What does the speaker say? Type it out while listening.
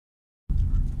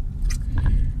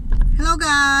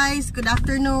guys! Good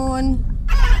afternoon!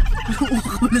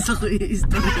 Wala sa ko yung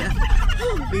istorya.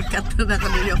 Bikat na ako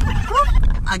ninyo.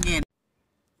 Again.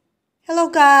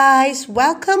 Hello guys!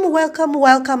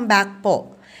 Welcome back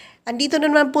po. Andito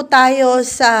na naman po tayo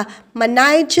sa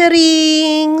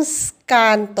Manaicherings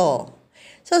Kanto.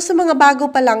 So sa mga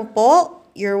bago pa lang po,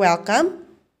 you're welcome.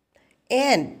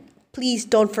 And please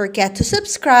don't forget to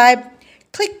subscribe,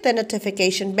 click the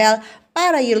notification bell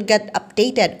para you'll get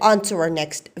updated onto our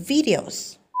next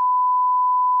videos.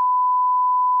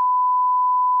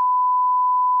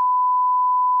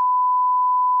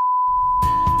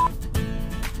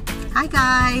 Hi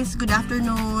guys! Good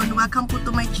afternoon! Welcome po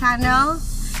to my channel.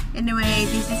 Anyway,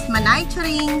 this is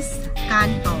Manaicherings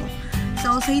Kanto.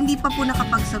 So, sa hindi pa po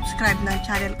nakapag-subscribe ng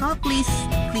channel ko, please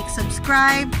click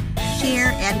subscribe,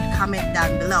 share, and comment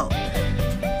down below.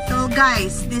 So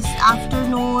guys, this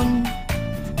afternoon,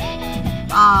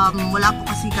 wala po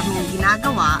kasi kaming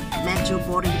ginagawa. Medyo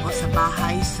boring po sa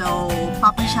bahay. So,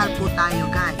 papasyal po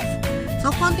tayo guys.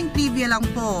 So, konting trivia lang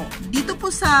po. Dito po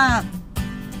sa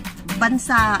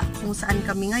bansa kung saan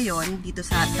kami ngayon, dito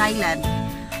sa Thailand,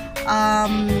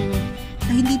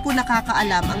 hindi po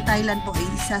nakakaalam, ang Thailand po ay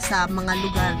isa sa mga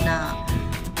lugar na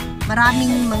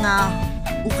maraming mga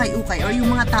ukay-ukay, or yung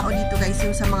mga tao dito guys,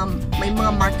 yung sa mga, may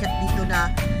mga market dito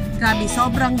na grabe,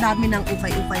 sobrang dami ng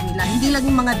ukay-ukay nila. Hindi lang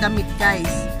yung mga damit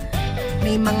guys,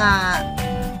 may mga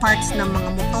parts ng mga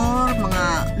motor, mga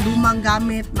lumang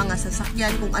gamit, mga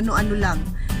sasakyan, kung ano-ano lang.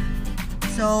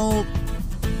 So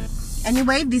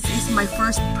anyway, this is my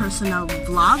first personal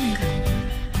vlog.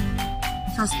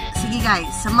 So, sige guys,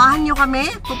 samahan nyo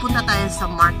kami. Pupunta tayo sa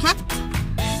market.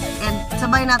 And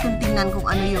sabay natin tingnan kung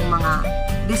ano yung mga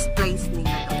displays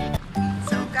nila doon.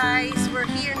 So guys, we're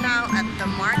here now at the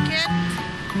market.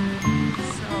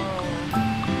 So,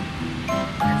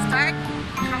 let's start.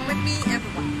 Come with me,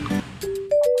 everyone.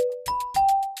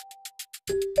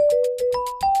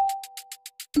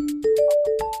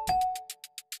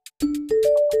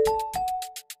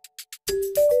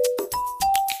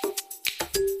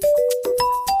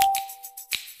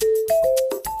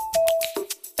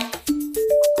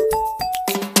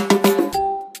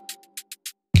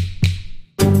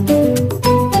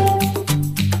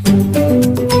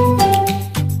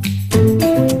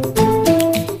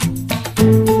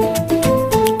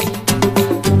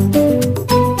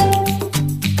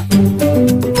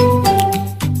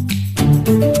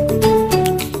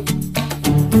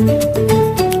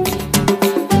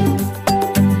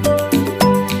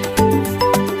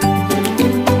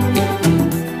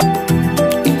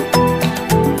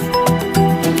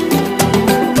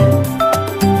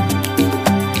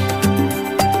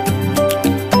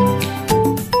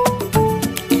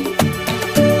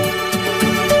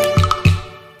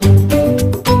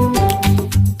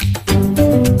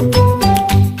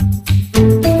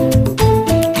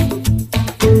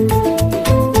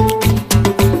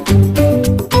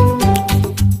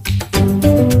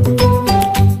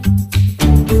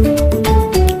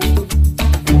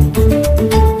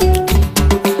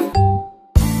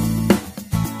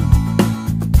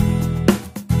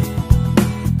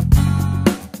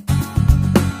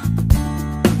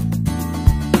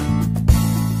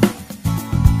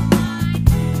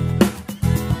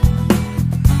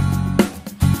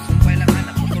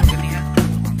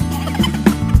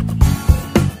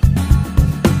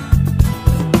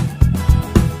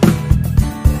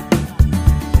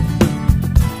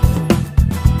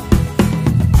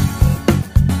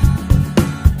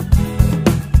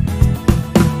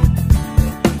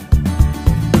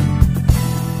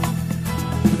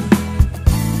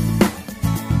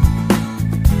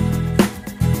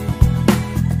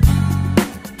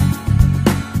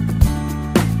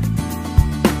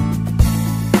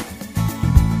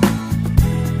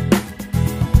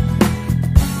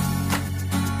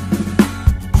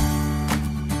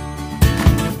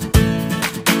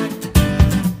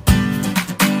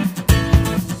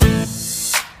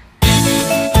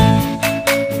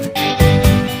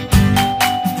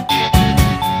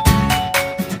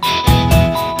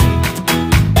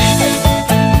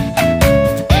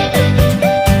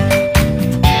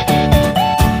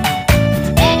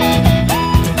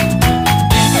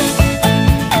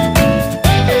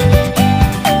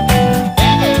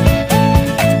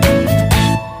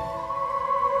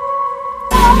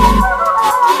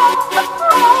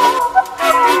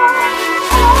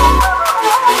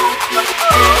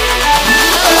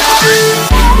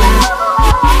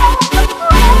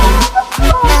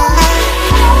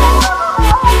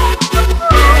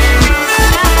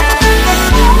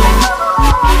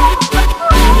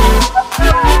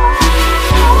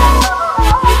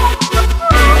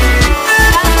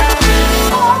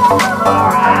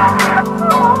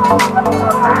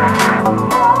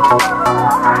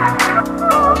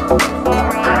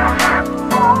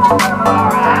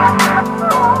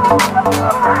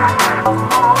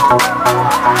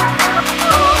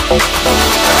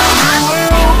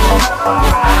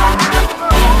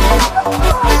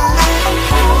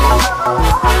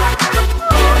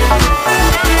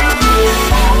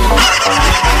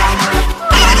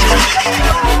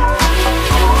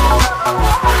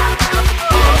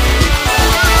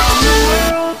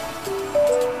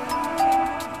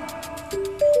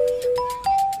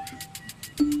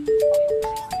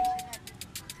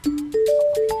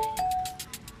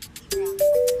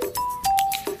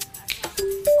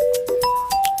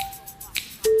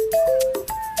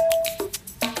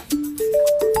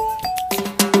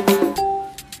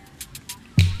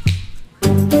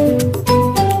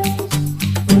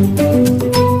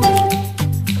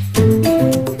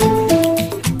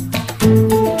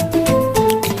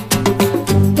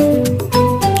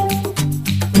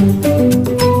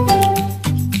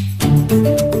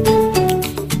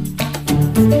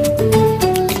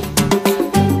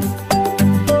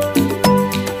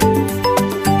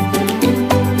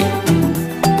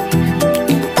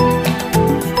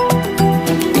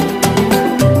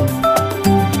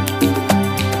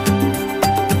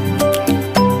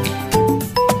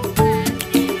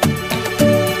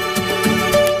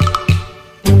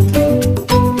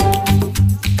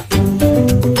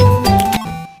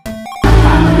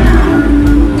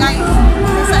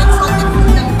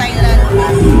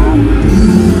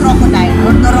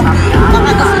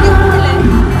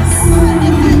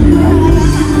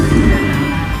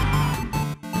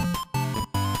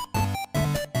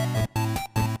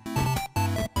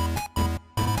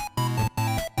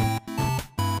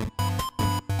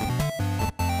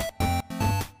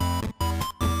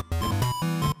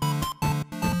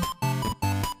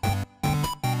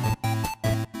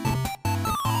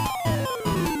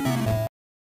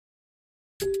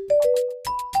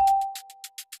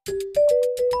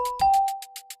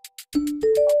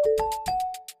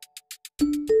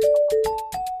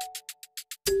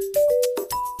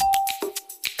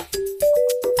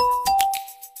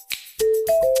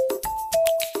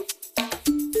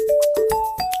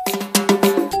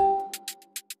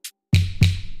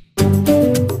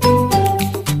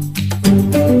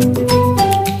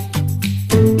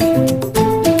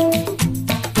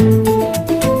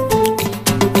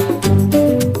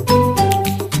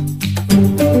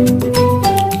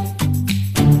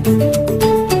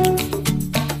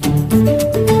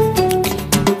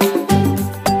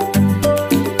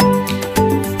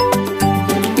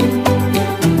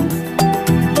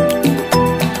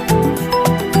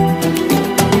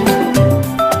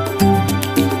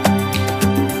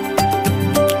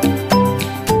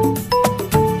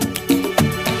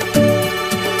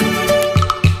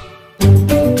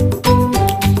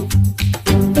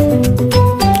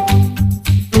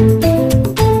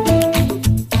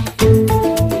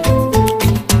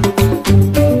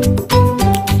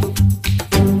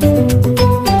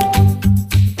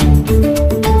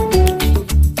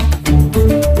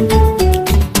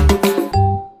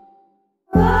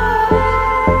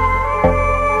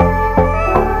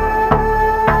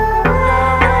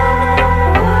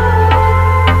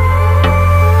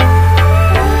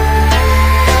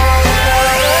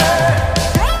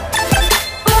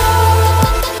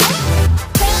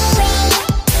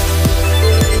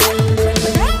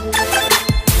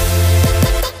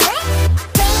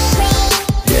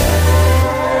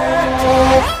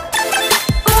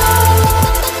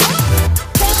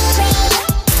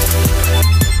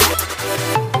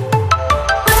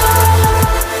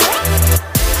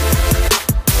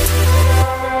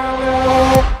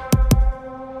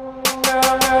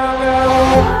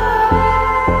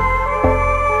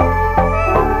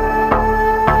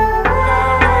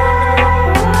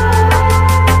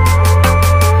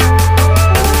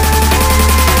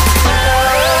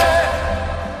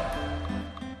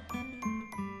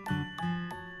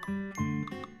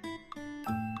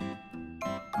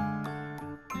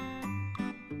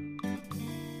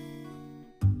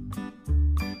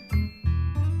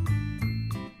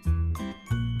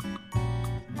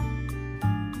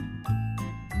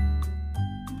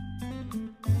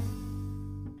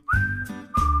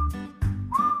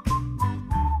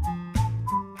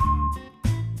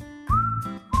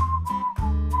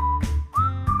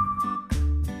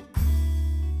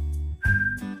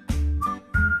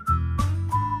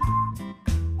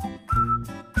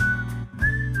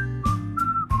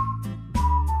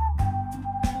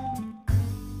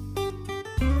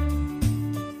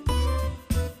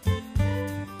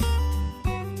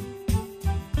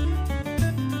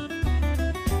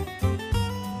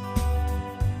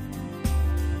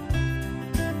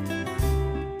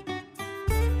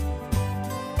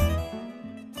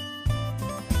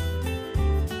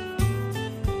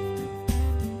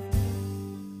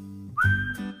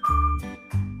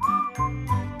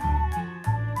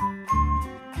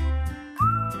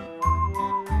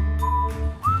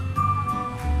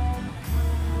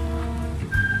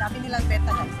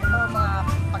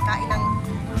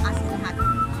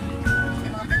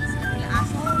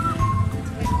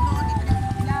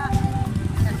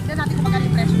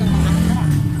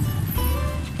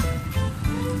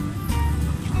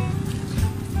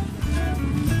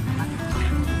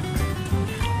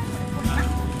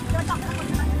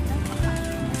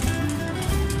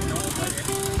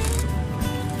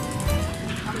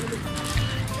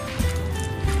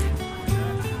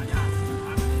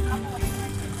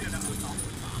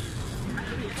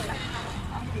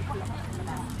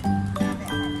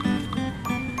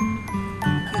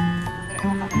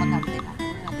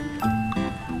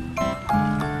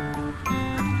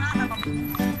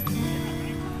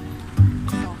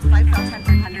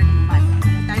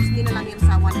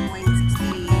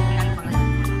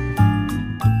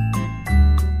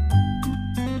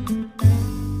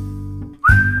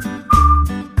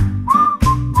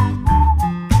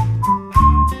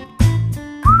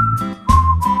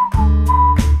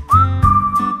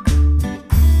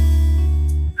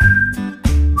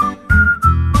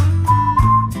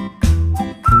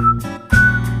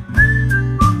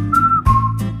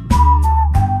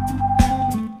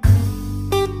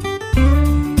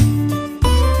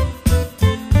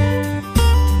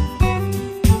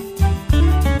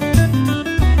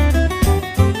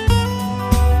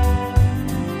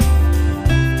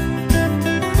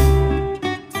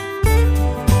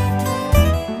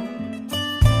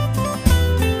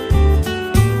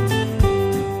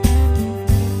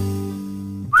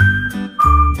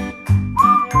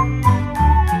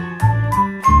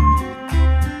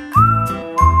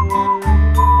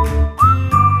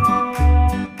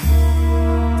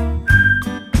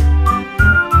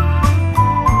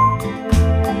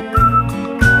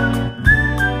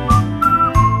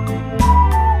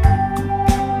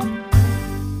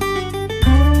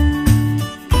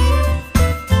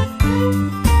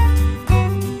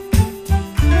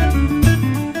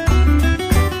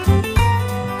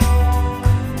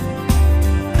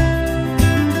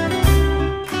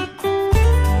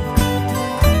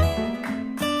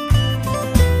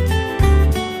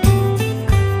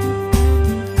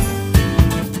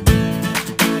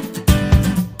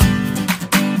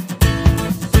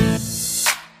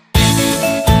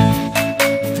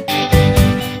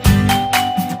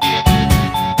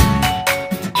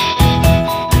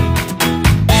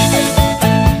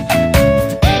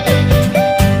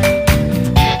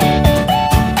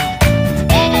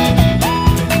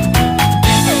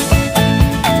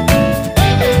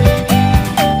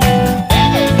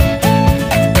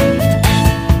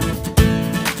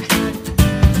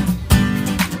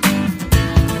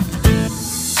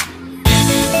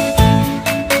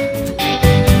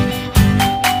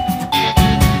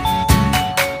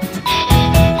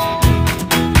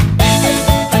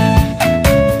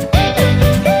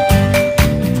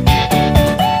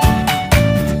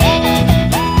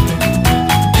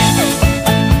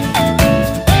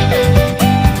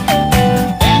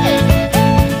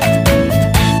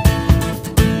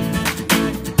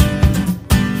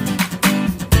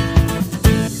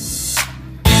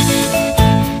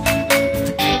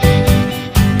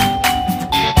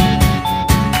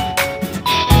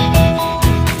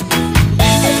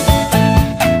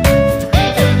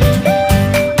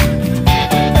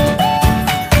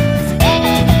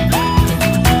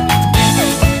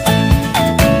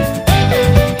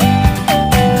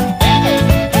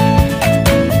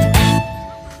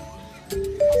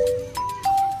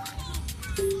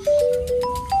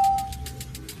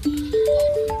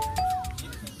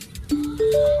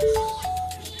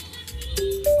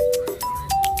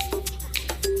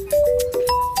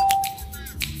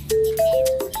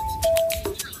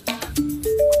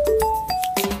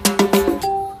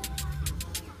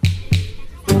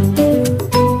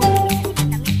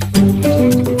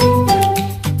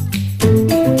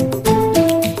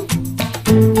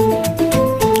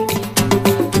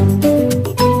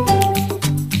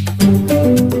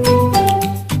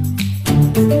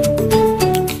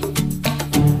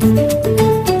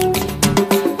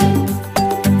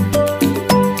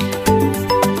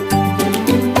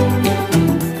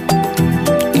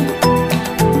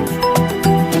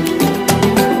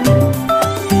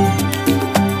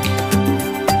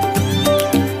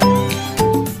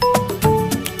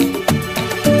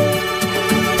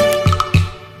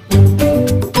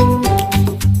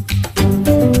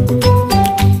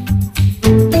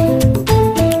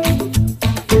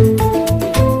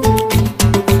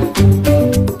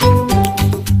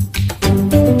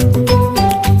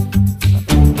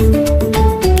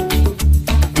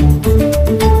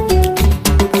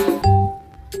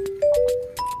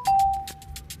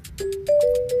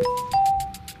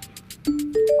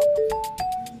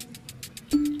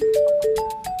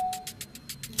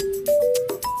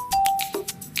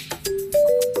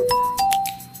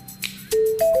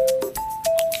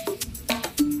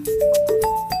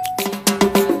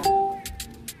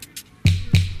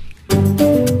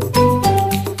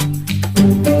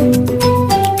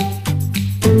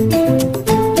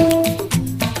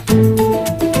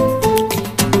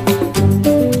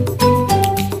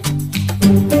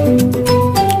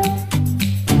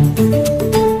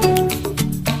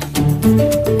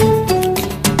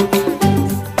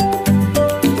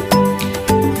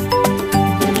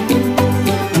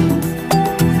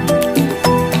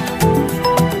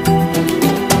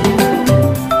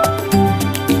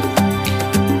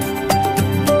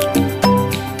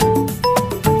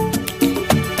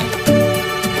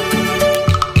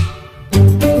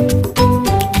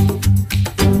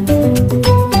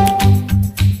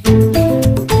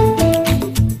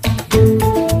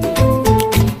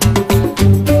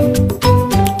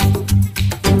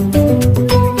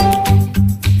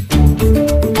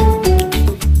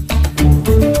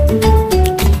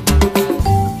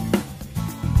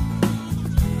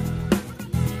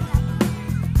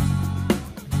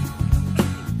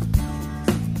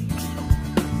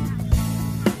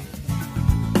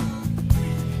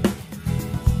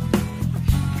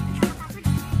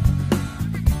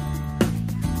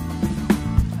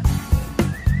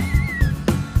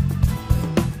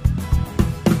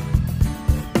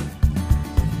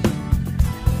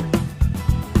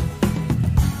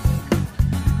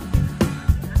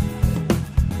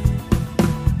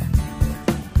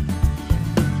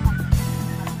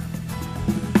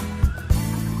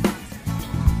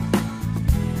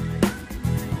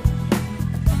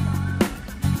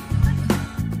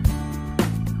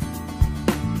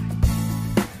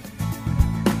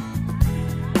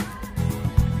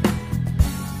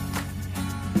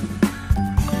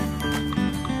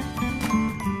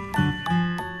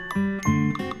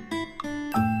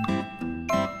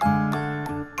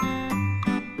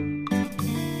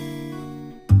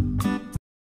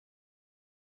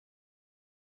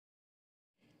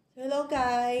 Hello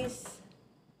guys!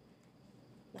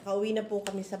 Nakauwi na po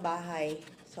kami sa bahay.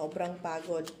 Sobrang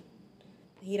pagod.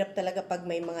 Hirap talaga pag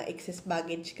may mga excess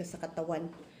baggage ka sa katawan.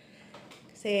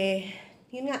 Kasi,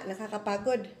 yun nga,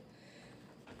 nakakapagod.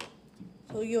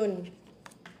 So yun,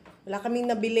 wala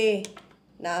kaming nabili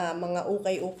na mga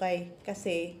ukay-ukay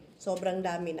kasi sobrang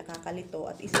dami, nakakalito.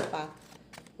 At isa pa,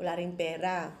 wala rin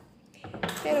pera.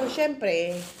 Pero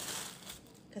syempre,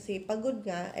 kasi pagod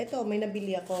nga, eto, may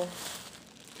nabili ako.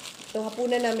 Ito,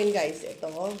 hapunan namin guys.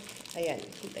 Ito, ayan,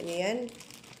 kita niyo yan?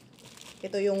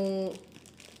 Ito yung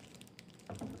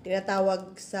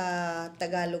tinatawag sa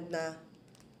Tagalog na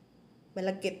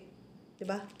malagkit.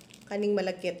 Diba? Kaning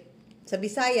malagkit. Sa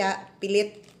Bisaya,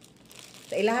 pilit.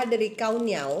 Sa ilaha dari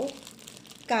kawnyaw.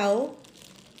 Kaw.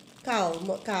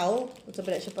 Ito ba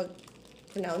na siya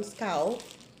pag-pronounce? Kaw.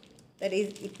 That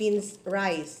is, it means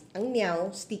rice. Ang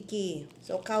nyaw, sticky.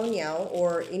 So, kawnyaw,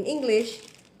 or in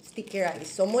English, sticky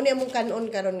rice. So, muna mong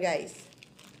kanon karon guys.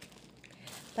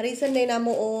 Parisan na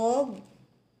mo og.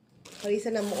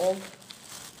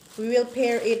 We will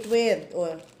pair it with,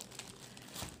 or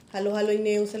halo-halo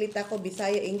na yung salita ko,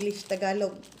 Bisaya, English,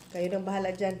 Tagalog. Kayo nang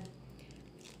bahala dyan.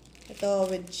 Ito,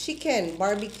 with chicken,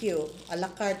 barbecue, a la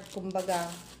carte,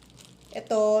 kumbaga.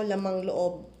 Ito, lamang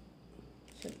loob.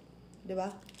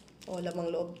 Diba? O,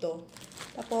 lamang loob to.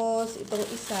 Tapos, itong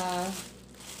isa,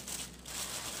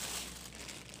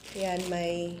 yan,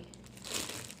 may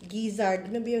gizzard.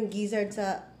 Ano ba yung gizzard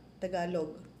sa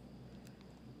Tagalog?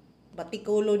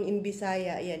 Batikolon in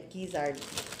Bisaya. Ayan, gizzard.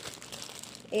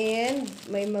 And,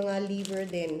 may mga liver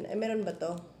din. Ay, meron ba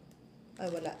to?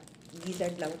 Ay, wala.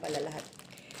 Gizzard lang pala lahat.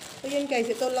 So, yun guys.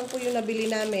 Ito lang po yung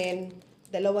nabili namin.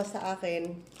 Dalawa sa akin.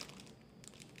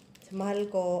 Sa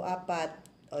mahal ko,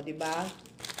 4. O, diba?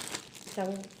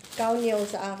 Isang kawnyaw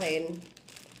sa akin.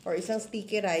 Or isang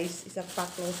sticky rice. Isang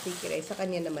pack ng sticky rice. Sa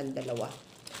kanya naman, 2.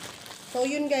 So,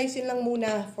 yun guys. Yun lang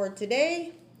muna for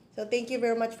today. So, thank you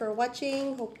very much for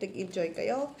watching. Hope nag-enjoy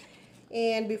kayo.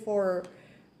 And before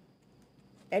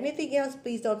anything else,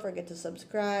 please don't forget to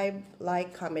subscribe,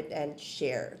 like, comment, and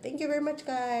share. Thank you very much,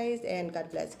 guys, and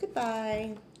God bless.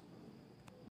 Goodbye.